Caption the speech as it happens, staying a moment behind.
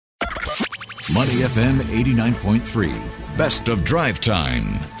Money FM 89.3. Best of Drive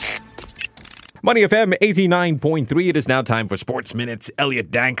Time. Money FM 89.3. It is now time for Sports Minutes.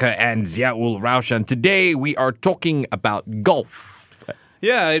 Elliot Danker and Ziaul Raushan. Today we are talking about golf.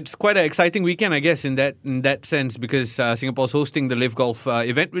 Yeah, it's quite an exciting weekend, I guess, in that sense, because Singapore's hosting the LIV Golf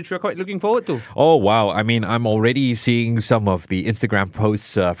event, which we're quite looking forward to. Oh, wow. I mean, I'm already seeing some of the Instagram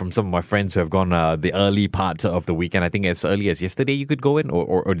posts from some of my friends who have gone the early part of the weekend. I think as early as yesterday you could go in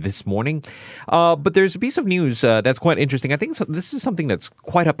or this morning. But there's a piece of news that's quite interesting. I think this is something that's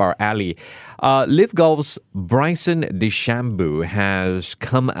quite up our alley. LIV Golf's Bryson DeChambeau has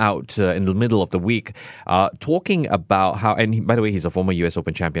come out in the middle of the week talking about how, and by the way, he's a former US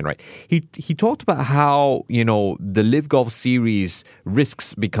Open champion, right? He talked about how, the LIV Golf series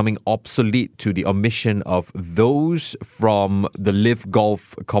risks becoming obsolete to the omission of those from the LIV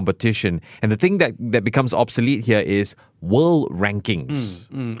Golf competition. And the thing that becomes obsolete here is world rankings.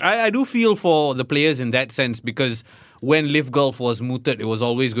 I do feel for the players in that sense, because when LIV Golf was mooted, it was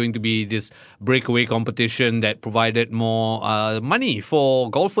always going to be this breakaway competition that provided more money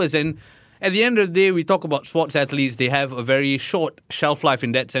for golfers. And at the end of the day, we talk about sports athletes. They have a very short shelf life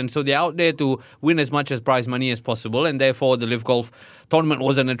in that sense. So they're out there to win as much as prize money as possible. And therefore, the LIV Golf tournament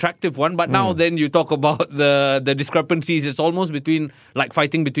was an attractive one. But now then you talk about the discrepancies. It's almost like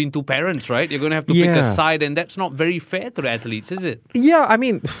fighting between two parents, right? You're going to have to pick a side. And that's not very fair to the athletes, is it? Yeah, I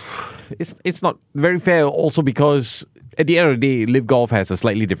mean, it's not very fair also because at the end of the day, LIV Golf has a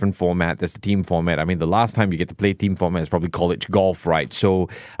slightly different format. That's the team format. I mean, the last time you get to play team format is probably college golf, right? So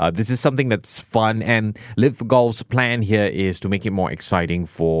this is something that's fun. And LIV Golf's plan here is to make it more exciting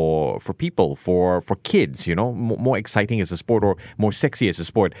for people, for kids, more exciting as a sport or more sexy as a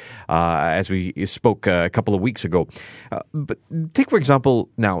sport, as we spoke a couple of weeks ago. But take, for example,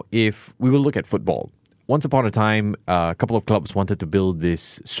 now, if we will look at football. Once upon a time, a couple of clubs wanted to build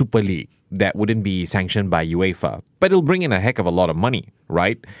this Super League that wouldn't be sanctioned by UEFA, but it'll bring in a heck of a lot of money,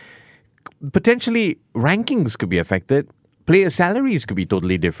 right? Potentially, rankings could be affected. Player salaries could be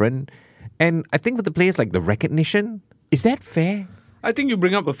totally different. And I think for the players, like the recognition, is that fair? I think you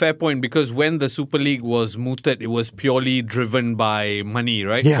bring up a fair point, because when the Super League was mooted, it was purely driven by money,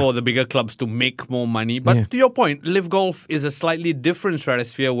 right? Yeah. For the bigger clubs to make more money. But to your point, LIV Golf is a slightly different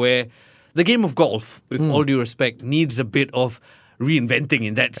stratosphere where the game of golf, with all due respect, needs a bit of reinventing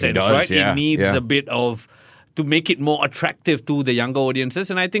in that sense, right? Yeah. It needs a bit of to make it more attractive to the younger audiences.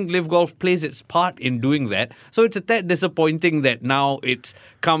 And I think LIV Golf plays its part in doing that. So it's a tad disappointing that now it's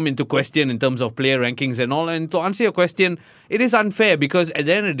come into question in terms of player rankings and all. And to answer your question, it is unfair, because at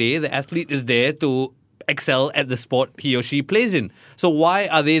the end of the day, the athlete is there to excel at the sport he or she plays in. So why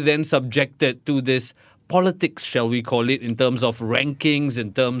are they then subjected to this politics, shall we call it, in terms of rankings,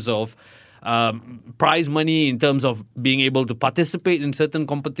 in terms of prize money, in terms of being able to participate in certain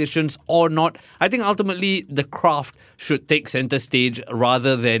competitions or not? I think ultimately the craft should take center stage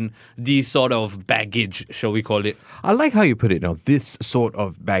rather than these sort of baggage, shall we call it. I like how you put it now, this sort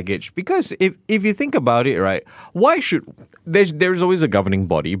of baggage, because if you think about it, right, why should there's always a governing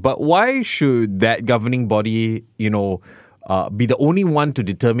body, but why should that governing body, be the only one to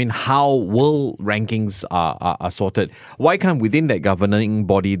determine how world rankings are sorted? Why can't within that governing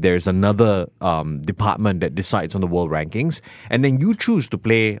body there's another department that decides on the world rankings, and then you choose to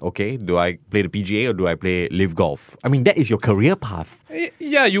play, okay, do I play the PGA or do I play LIV Golf? I mean, that is your career path.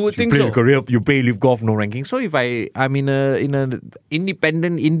 Yeah, you would think so. You play LIV Golf, no ranking. So if I'm in an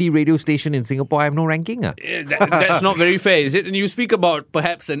independent indie radio station in Singapore, I have no ranking. That's not very fair, is it? And you speak about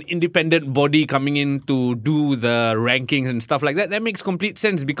perhaps an independent body coming in to do the rankings and stuff like that. That makes complete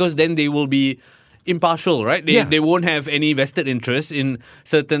sense, because then they will be impartial, right? They won't have any vested interest in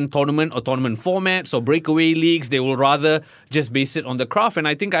certain tournament formats or breakaway leagues. They will rather just base it on the craft. And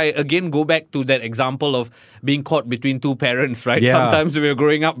I think I again go back to that example of being caught between two parents, right? Yeah. Sometimes when we're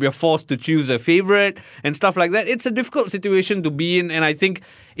growing up, we're forced to choose a favorite and stuff like that. It's a difficult situation to be in, and I think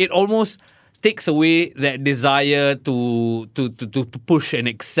it almost takes away that desire to push and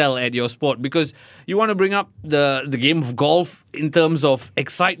excel at your sport, because you want to bring up the game of golf in terms of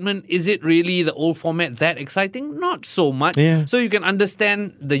excitement. Is it really the old format that exciting? Not so much. Yeah. So you can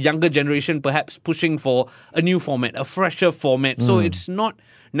understand the younger generation perhaps pushing for a new format, a fresher format. So it's not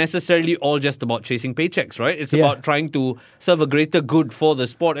necessarily all just about chasing paychecks, right? It's about trying to serve a greater good for the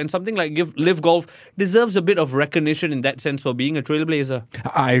sport. And something like LIV Golf deserves a bit of recognition in that sense for being a trailblazer.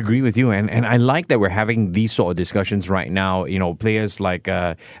 I agree with you. And I like that we're having these sort of discussions right now. Players like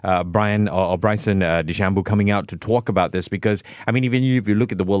Bryson DeChambeau coming out to talk about this, because, I mean, even if you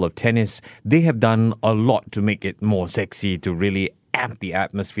look at the world of tennis, they have done a lot to make it more sexy, to really amp the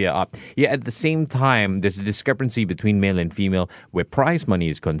atmosphere up. Yet at the same time, there's a discrepancy between male and female where prize money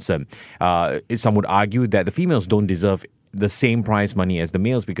is concerned. Some would argue that the females don't deserve the same prize money as the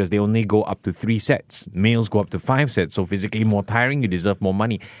males because they only go up to 3 sets. Males go up to 5 sets, so physically more tiring, you deserve more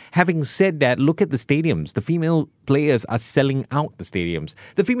money. Having said that, look at the stadiums. The female players are selling out the stadiums.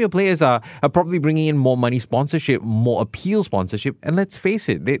 The female players are probably bringing in more money sponsorship, more appeal sponsorship, and let's face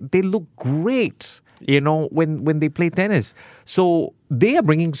it, they look great, when they play tennis. So they are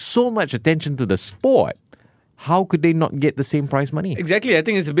bringing so much attention to the sport. How could they not get the same prize money? Exactly. I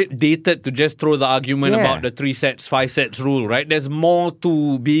think it's a bit dated to just throw the argument about the 3 sets, 5 sets rule, right? There's more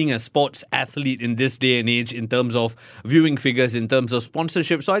to being a sports athlete in this day and age in terms of viewing figures, in terms of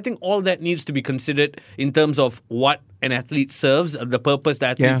sponsorship. So I think all that needs to be considered in terms of what an athlete serves, the purpose the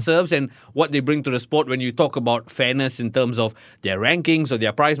athlete serves, and what they bring to the sport. When you talk about fairness in terms of their rankings or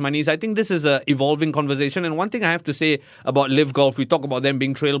their prize monies, I think this is an evolving conversation. And one thing I have to say about LIV Golf, we talk about them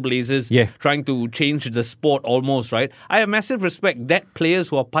being trailblazers, trying to change the sport almost, right? I have massive respect that players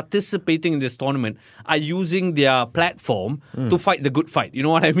who are participating in this tournament are using their platform to fight the good fight. You know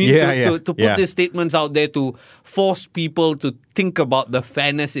what I mean? To put these statements out there to force people to think about the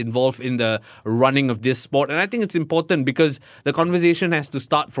fairness involved in the running of this sport. And I think it's important because the conversation has to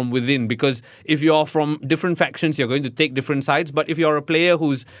start from within, because if you're from different factions, you're going to take different sides. But if you're a player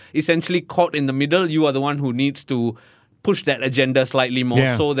who's essentially caught in the middle, you are the one who needs to push that agenda slightly more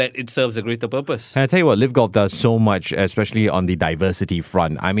so that it serves a greater purpose. And I tell you what, LIV Golf does so much, especially on the diversity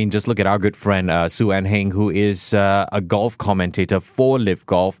front. I mean, just look at our good friend Sue Ann Heng, who is a golf commentator for LIV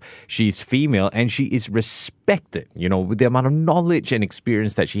Golf. She's female and she is respected, with the amount of knowledge and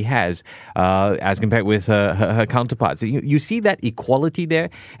experience that she has as compared with her counterparts. You see that equality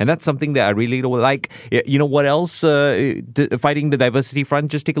there, and that's something that I really don't like. You know what else? Fighting the diversity front,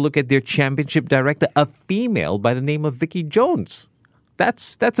 just take a look at their championship director, a female by the name of Vicky Jones.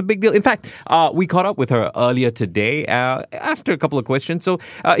 That's a big deal. In fact, we caught up with her earlier today, asked her a couple of questions. So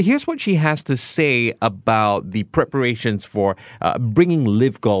here's what she has to say about the preparations for bringing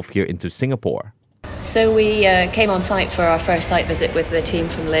LIV Golf here into Singapore. So we came on site for our first site visit with the team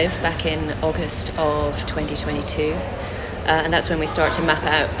from LIV back in August of 2022. And that's when we start to map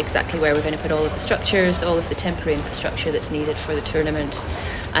out exactly where we're going to put all of the structures, all of the temporary infrastructure that's needed for the tournament,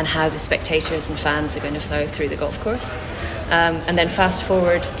 and how the spectators and fans are going to flow through the golf course. And then fast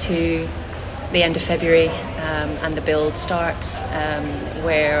forward to the end of February and the build starts,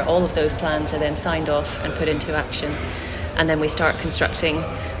 where all of those plans are then signed off and put into action. And then we start constructing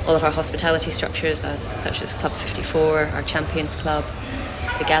all of our hospitality structures, such as Club 54, our Champions Club,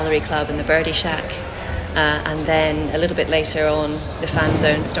 the Gallery Club and the Birdie Shack. And then a little bit later on, the fan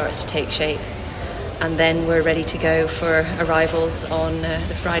zone starts to take shape. And then we're ready to go for arrivals on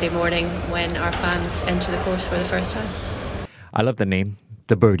the Friday morning when our fans enter the course for the first time. I love the name.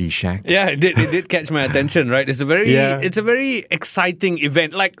 The Birdie Shack. Yeah, it did catch my attention, right? It's a very exciting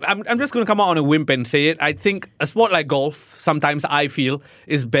event. Like, I'm just going to come out on a whim and say it. I think a sport like golf, sometimes I feel,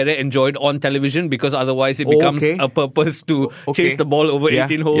 is better enjoyed on television because otherwise it becomes a purpose to chase the ball over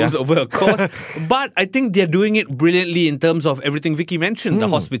 18 holes over a course. But I think they're doing it brilliantly in terms of everything Vicky mentioned, the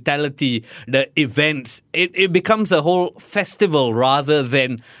hospitality, the events. It becomes a whole festival rather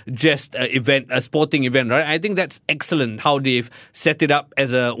than just a sporting event, right? I think that's excellent how they've set it up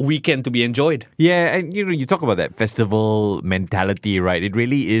as a weekend to be enjoyed. Yeah, and you talk about that festival mentality, right? It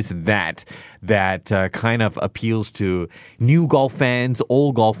really is that kind of appeals to new golf fans,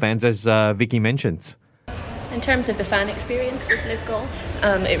 old golf fans, as Vicky mentions. In terms of the fan experience with LIV Golf,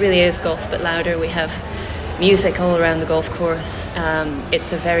 it really is golf but louder. We have music all around the golf course.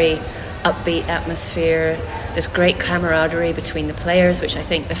 It's a very upbeat atmosphere. There's great camaraderie between the players, which I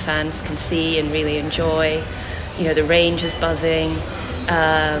think the fans can see and really enjoy. The range is buzzing.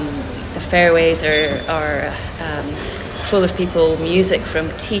 The fairways are full of people, music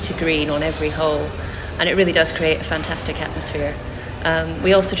from tee to green on every hole, and it really does create a fantastic atmosphere.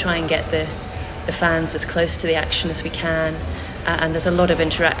 We also try and get the fans as close to the action as we can, and there's a lot of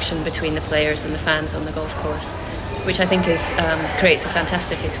interaction between the players and the fans on the golf course, which I think creates a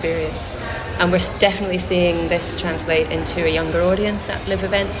fantastic experience. And we're definitely seeing this translate into a younger audience at LIV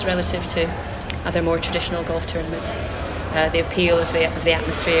events relative to other more traditional golf tournaments. The appeal of the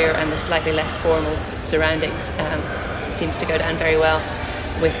atmosphere and the slightly less formal surroundings seems to go down very well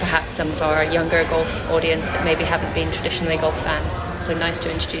with perhaps some of our younger golf audience that maybe haven't been traditionally golf fans. So nice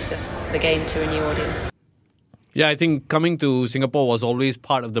to introduce the game to a new audience. Yeah, I think coming to Singapore was always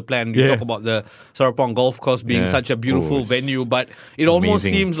part of the plan. You talk about the Serapong Golf Course being such a beautiful venue, but it almost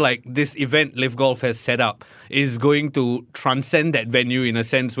seems like this event LIV Golf has set up is going to transcend that venue in a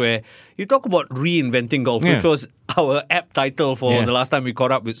sense where you talk about reinventing golf, which was our apt title for the last time we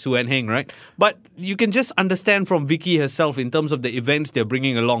caught up with Sue and Heng, right? But you can just understand from Vicky herself in terms of the events they're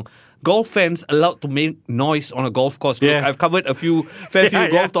bringing along. Golf fans allowed to make noise on a golf course. Look, I've covered a few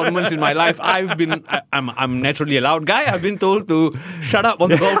golf tournaments in my life. I'm naturally a loud guy. I've been told to shut up on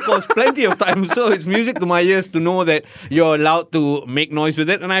the golf course plenty of times. So it's music to my ears to know that you're allowed to make noise with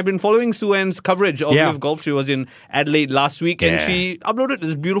it. And I've been following Sue Ann's coverage of LIV Golf. She was in Adelaide last week and she uploaded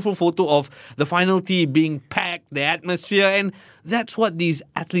this beautiful photo of the final tee being packed, the atmosphere, and that's what these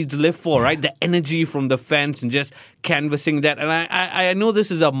athletes live for, right? The energy from the fans and just canvassing that. And I know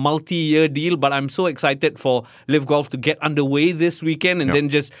this is a multi-year deal, but I'm so excited for LIV Golf to get underway this weekend and then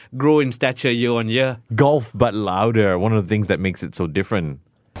just grow in stature year on year. Golf, but louder. One of the things that makes it so different.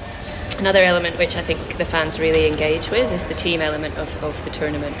 Another element which I think the fans really engage with is the team element of the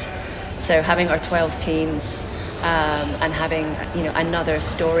tournament. So having our 12 teams and having another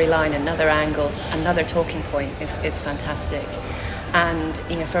storyline, another angles, another talking point is fantastic. And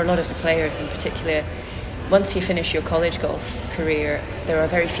for a lot of the players in particular, once you finish your college golf career, there are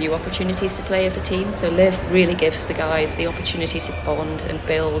very few opportunities to play as a team. So LIV really gives the guys the opportunity to bond and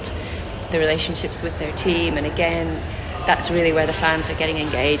build the relationships with their team. And again, that's really where the fans are getting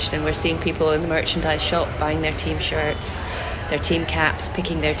engaged. And we're seeing people in the merchandise shop buying their team shirts, their team caps,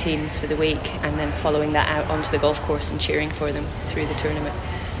 picking their teams for the week, and then following that out onto the golf course and cheering for them through the tournament.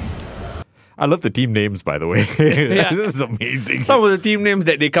 I love the team names, by the way. This is amazing. Some of the team names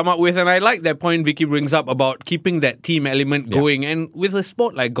that they come up with, and I like that point Vicky brings up about keeping that team element going. And with a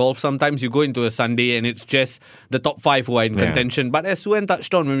sport like golf, sometimes you go into a Sunday and it's just the top 5 who are in contention. But as Sue Ann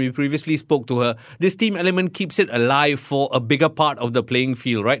touched on when we previously spoke to her, this team element keeps it alive for a bigger part of the playing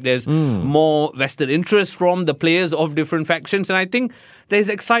field, right? There's more vested interest from the players of different factions. And I think there's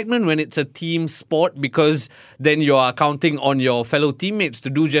excitement when it's a team sport because then you are counting on your fellow teammates to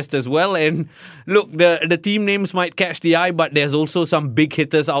do just as well. And look, the team names might catch the eye, but there's also some big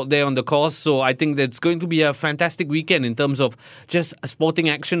hitters out there on the course. So I think that's going to be a fantastic weekend in terms of just sporting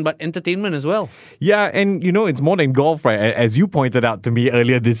action, but entertainment as well. Yeah, and it's more than golf, right? As you pointed out to me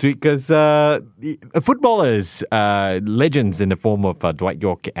earlier this week, because footballers, legends in the form of Dwight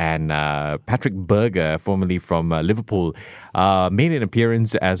York and Patrick Berger, formerly from Liverpool, made an appearance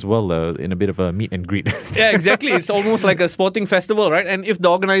as well in a bit of a meet and greet. Yeah, exactly. It's almost like a sporting festival, right? And if the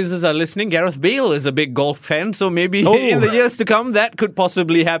organizers are listening, Gareth Bale is a big golf fan, so maybe in the years to come that could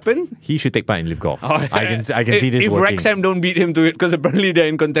possibly happen. He should take part in LIV Golf. I can see this if working. Wrexham don't beat him to it, because apparently they're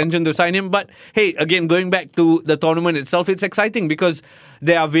in contention to sign him. But hey, again, going back to the tournament itself, it's exciting because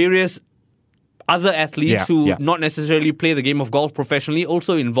there are various other athletes who not necessarily play the game of golf professionally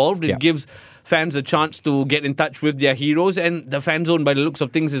also involved. It gives fans a chance to get in touch with their heroes, and the fan zone, by the looks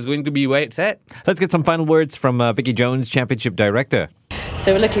of things, is going to be where it's at. Let's get some final words from Vicky Jones, Championship Director.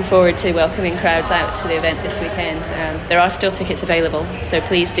 So we're looking forward to welcoming crowds out to the event this weekend. There are still tickets available, so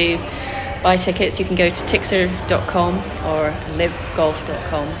please do buy tickets. You can go to tixer.com or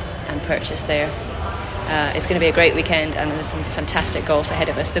livegolf.com and purchase there. It's going to be a great weekend and there's some fantastic golf ahead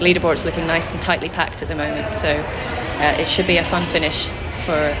of us. The leaderboard's looking nice and tightly packed at the moment, so it should be a fun finish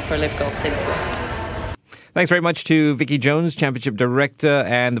for LIV Golf Singapore. Thanks very much to Vicky Jones, Championship Director,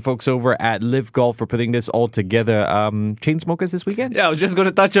 and the folks over at LIV Golf for putting this all together. Chainsmokers this weekend? Yeah, I was just going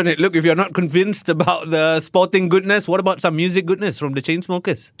to touch on it. Look, if you're not convinced about the sporting goodness, what about some music goodness from the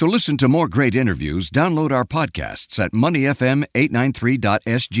Chainsmokers? To listen to more great interviews, download our podcasts at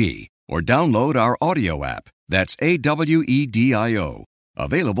moneyfm893.sg or download our audio app. That's AWEDIO.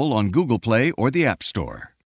 Available on Google Play or the App Store.